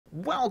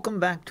Welcome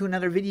back to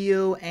another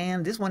video,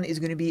 and this one is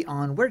going to be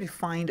on where to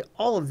find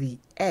all of the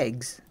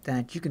eggs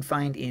that you can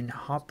find in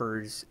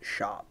Hopper's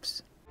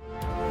shops.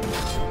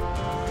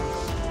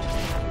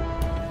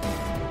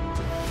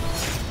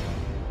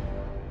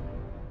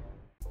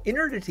 In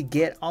order to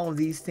get all of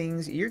these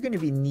things, you're going to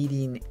be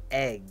needing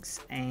eggs,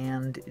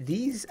 and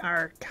these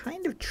are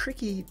kind of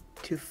tricky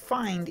to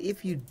find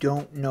if you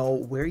don't know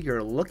where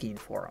you're looking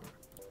for them.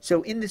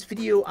 So in this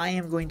video, I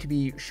am going to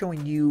be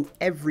showing you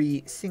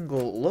every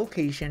single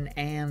location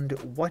and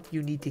what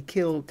you need to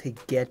kill to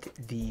get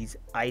these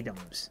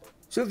items.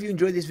 So if you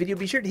enjoyed this video,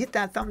 be sure to hit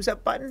that thumbs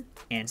up button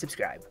and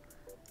subscribe.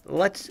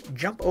 Let's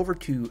jump over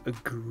to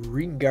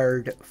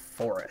Grenwog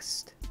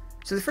Forest.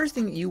 So the first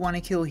thing you want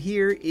to kill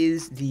here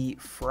is the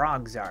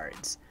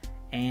frogzards,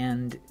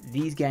 and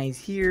these guys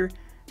here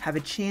have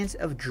a chance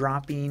of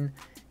dropping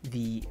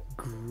the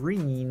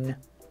green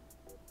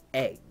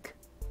egg.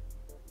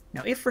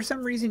 Now, if for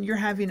some reason you're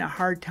having a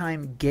hard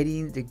time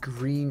getting the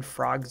green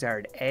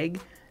frogzard egg,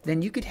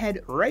 then you could head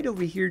right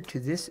over here to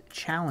this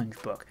challenge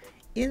book.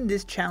 In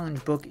this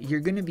challenge book, you're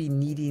going to be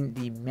needing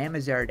the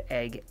Mamazard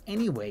egg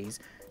anyways,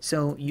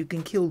 so you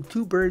can kill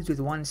two birds with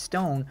one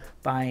stone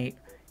by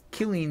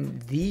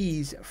killing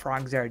these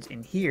frogzards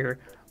in here,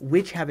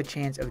 which have a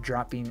chance of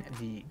dropping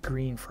the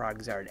green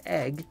frogzard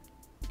egg,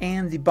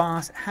 and the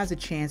boss has a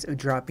chance of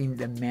dropping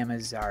the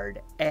Mamazard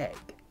egg.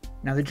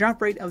 Now the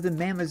drop rate of the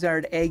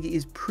Mamazard egg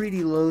is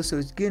pretty low, so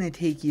it's going to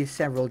take you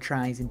several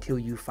tries until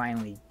you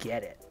finally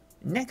get it.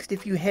 Next,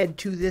 if you head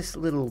to this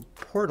little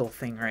portal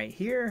thing right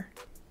here,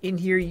 in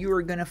here you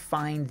are going to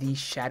find the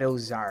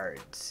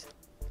Shadowzards.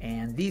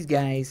 And these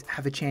guys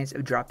have a chance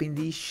of dropping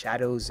the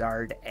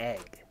Shadowzard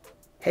egg.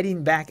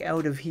 Heading back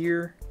out of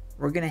here,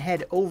 we're going to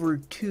head over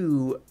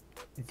to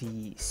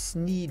the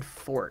Sneed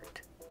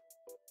Fort.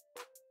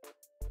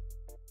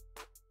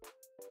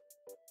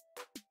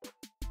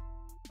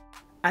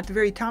 At the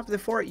very top of the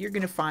fort, you're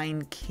going to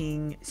find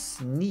King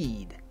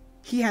Sneed.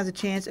 He has a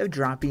chance of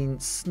dropping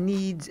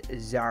Sneed's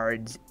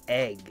Zard's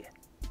egg.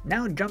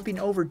 Now jumping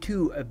over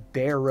to a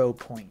Barrow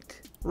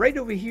Point. Right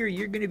over here,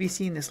 you're going to be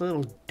seeing this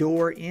little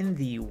door in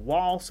the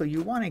wall, so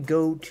you want to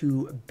go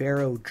to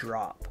Barrow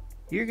Drop.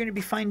 You're going to be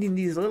finding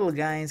these little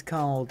guys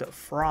called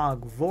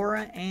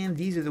Frogvora, and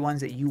these are the ones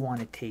that you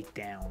want to take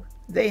down.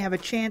 They have a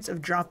chance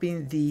of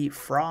dropping the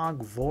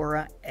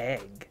Frogvora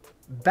egg.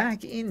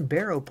 Back in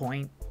Barrow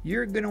Point,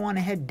 you're going to want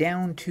to head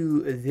down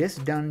to this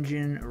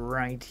dungeon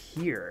right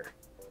here.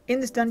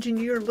 In this dungeon,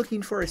 you're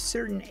looking for a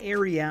certain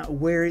area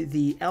where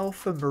the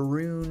Alpha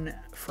Maroon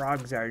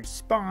Frogzard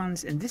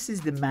spawns, and this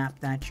is the map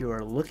that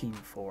you're looking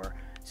for.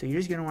 So you're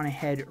just going to want to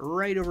head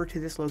right over to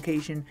this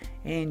location,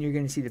 and you're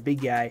going to see the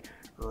big guy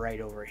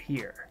right over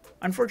here.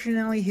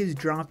 Unfortunately, his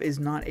drop is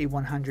not a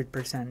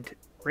 100%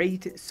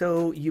 rate,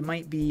 so you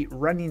might be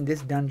running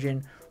this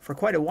dungeon for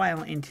quite a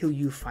while until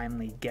you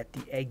finally get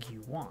the egg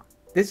you want.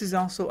 This is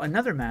also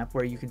another map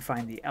where you can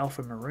find the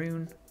Alpha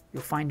Maroon.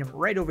 You'll find him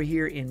right over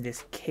here in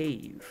this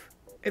cave.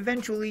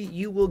 Eventually,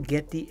 you will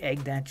get the egg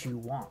that you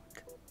want.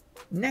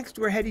 Next,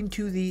 we're heading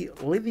to the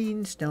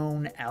Living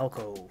Stone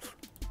Alcove.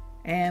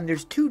 And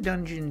there's two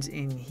dungeons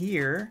in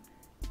here,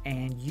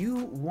 and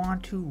you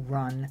want to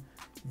run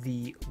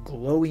the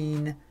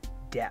Glowing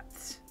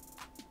Depths.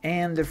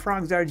 And the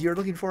frogzards you're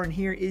looking for in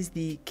here is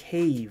the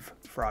Cave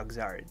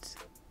Frogzards.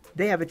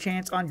 They have a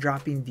chance on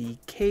dropping the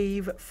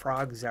Cave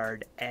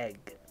Frogzard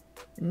egg.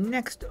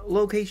 Next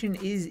location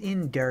is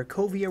in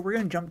Darkovia. We're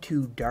going to jump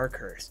to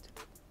Darkhurst.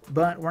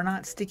 But we're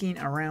not sticking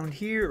around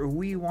here.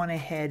 We want to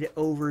head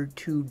over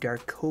to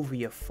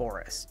Darkovia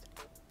Forest.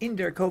 In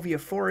Darkovia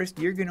Forest,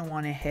 you're going to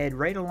want to head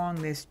right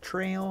along this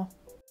trail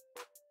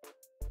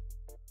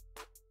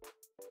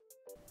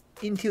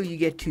until you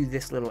get to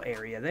this little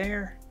area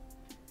there.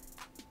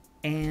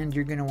 And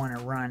you're going to want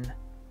to run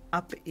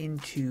up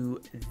into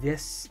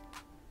this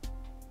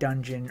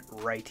dungeon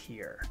right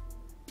here.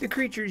 The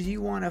creatures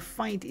you want to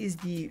fight is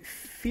the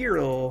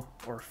Feral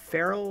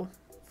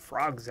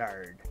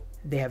Frogzard.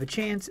 They have a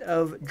chance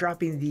of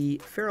dropping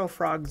the Feral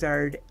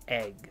Frogzard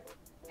egg.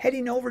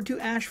 Heading over to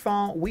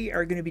Ashfall, we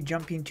are going to be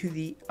jumping to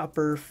the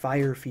Upper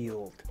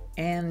Firefield.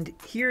 And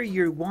here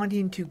you're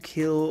wanting to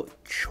kill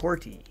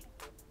Chorty.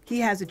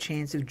 He has a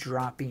chance of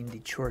dropping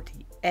the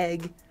Chorty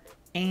egg.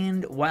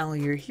 And while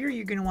you're here,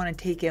 you're going to want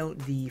to take out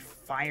the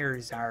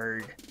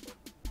Firezard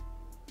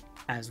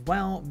as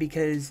well,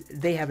 because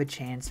they have a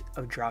chance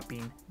of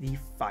dropping the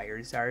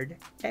Firezard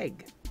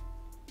egg.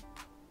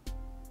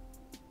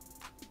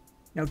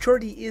 Now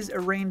Chorty is a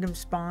random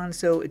spawn,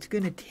 so it's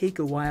going to take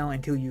a while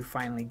until you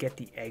finally get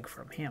the egg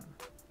from him.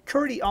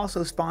 Chorty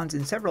also spawns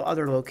in several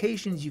other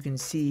locations. You can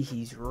see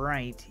he's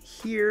right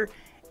here,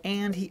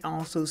 and he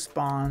also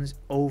spawns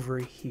over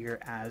here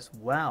as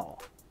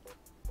well.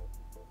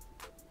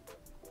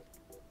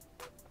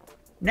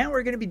 Now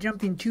we're going to be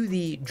jumping to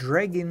the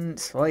Dragon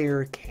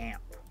Slayer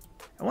camp.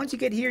 And once you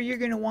get here, you're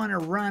going to want to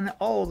run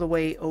all the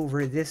way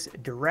over this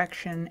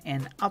direction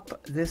and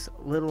up this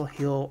little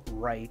hill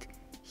right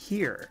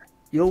here.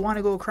 You'll want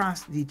to go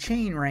across the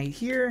chain right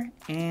here,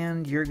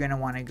 and you're going to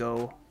want to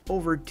go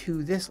over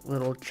to this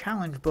little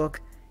challenge book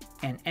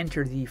and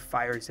enter the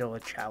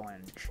FireZilla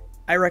challenge.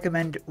 I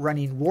recommend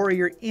running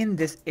Warrior in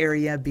this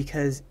area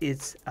because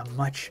it's a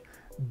much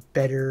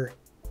better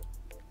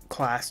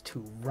class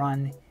to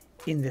run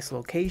in this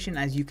location,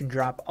 as you can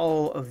drop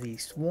all of the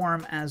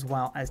swarm as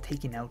well as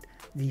taking out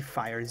the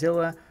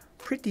FireZilla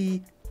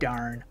pretty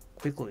darn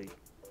quickly.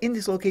 In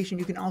this location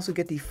you can also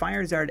get the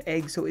Firezard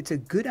egg, so it's a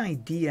good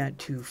idea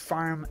to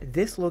farm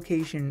this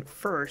location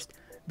first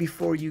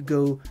before you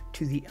go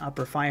to the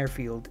upper fire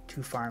field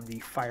to farm the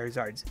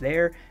Firezards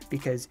there,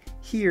 because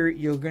here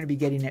you're going to be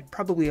getting it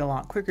probably a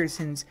lot quicker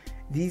since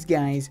these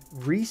guys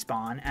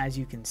respawn, as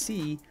you can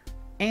see,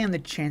 and the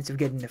chance of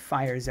getting the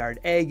Firezard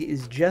egg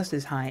is just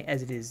as high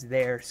as it is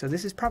there, so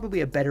this is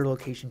probably a better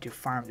location to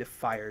farm the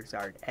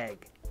Firezard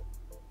egg.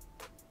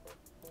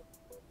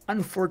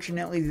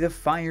 Unfortunately, the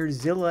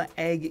FireZilla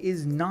egg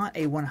is not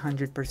a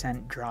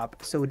 100%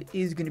 drop, so it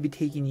is going to be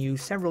taking you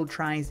several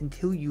tries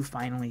until you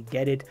finally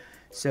get it,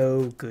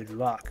 so good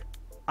luck.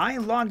 I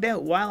logged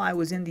out while I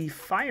was in the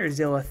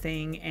FireZilla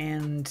thing,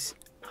 and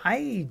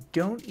I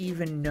don't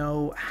even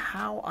know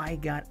how I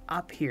got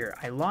up here.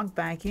 I logged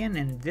back in,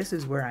 and this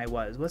is where I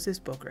was. What's this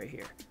book right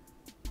here?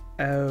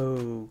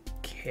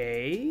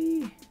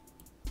 Okay.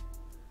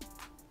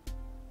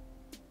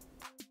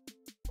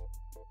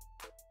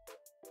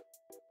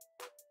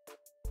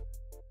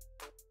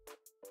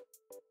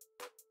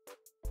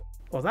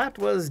 Well, that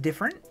was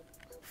different.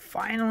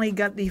 Finally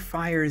got the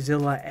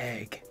FireZilla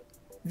egg.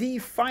 The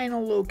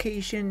final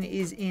location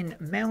is in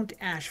Mount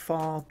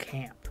Ashfall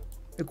Camp.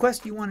 The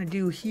quest you want to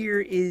do here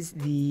is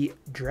the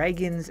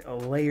Dragon's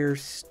Lair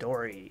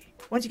story.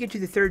 Once you get to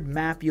the third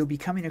map, you'll be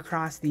coming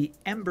across the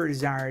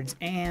Emberzards,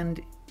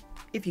 and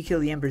if you kill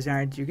the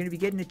Emberzards, you're going to be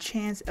getting a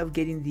chance of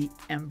getting the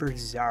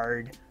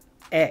Emberzard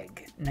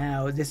egg.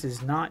 Now, this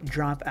does not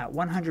drop at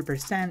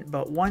 100%,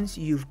 but once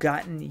you've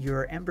gotten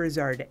your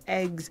Emberzard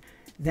eggs,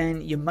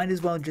 then you might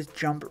as well just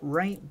jump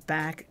right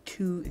back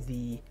to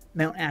the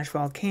Mount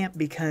Ashfall camp,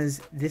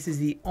 because this is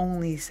the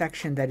only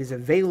section that is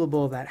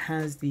available that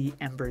has the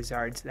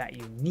Emberzards that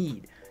you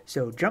need.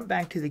 So jump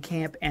back to the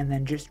camp and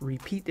then just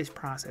repeat this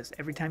process.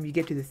 Every time you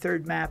get to the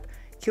third map,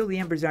 kill the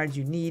Emberzards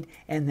you need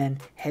and then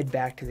head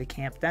back to the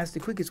camp. That's the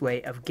quickest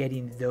way of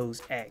getting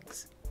those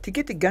eggs. To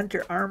get the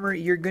Gunter armor,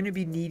 you're going to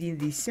be needing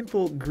the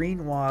simple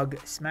Grenwog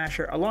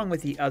smasher along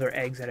with the other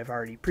eggs that I've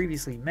already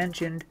previously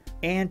mentioned.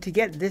 And to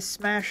get this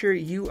smasher,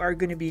 you are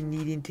going to be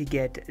needing to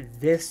get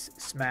this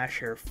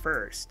smasher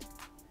first.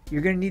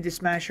 You're going to need the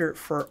smasher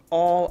for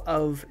all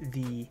of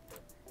the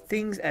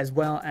things as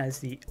well as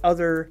the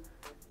other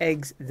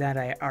eggs that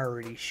I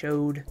already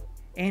showed.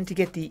 And to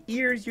get the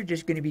ears, you're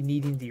just going to be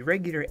needing the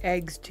regular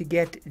eggs. To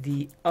get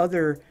the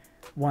other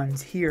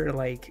ones here,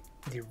 like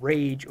the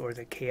Rage or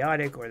the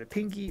Chaotic or the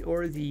Pinky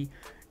or the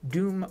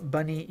Doom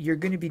Bunny, you're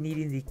going to be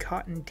needing the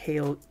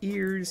Cottontail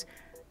ears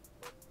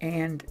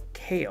and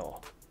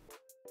tail.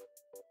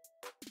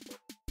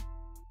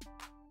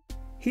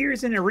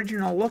 Here's an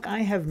original look. I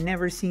have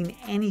never seen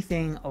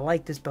anything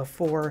like this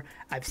before.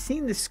 I've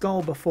seen the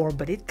skull before,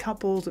 but it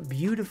couples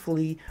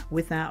beautifully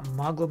with that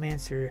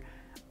Moglomancer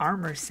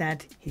armor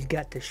set. He's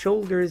got the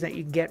shoulders that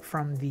you get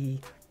from the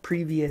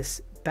previous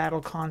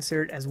battle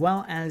concert, as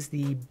well as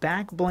the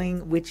back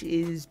bling, which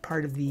is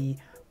part of the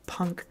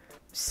punk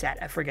set.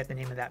 I forget the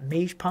name of that.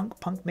 Mage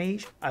punk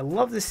mage. I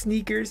love the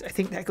sneakers. I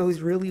think that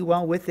goes really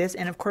well with this.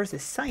 And of course the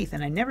scythe,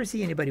 and I never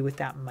see anybody with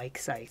that mic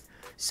scythe.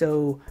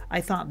 So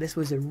I thought this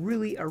was a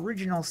really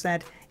original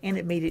set, and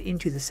it made it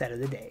into the set of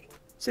the day.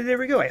 So there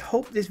we go. I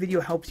hope this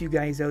video helps you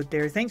guys out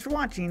there. Thanks for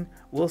watching.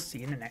 We'll see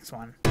you in the next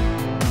one.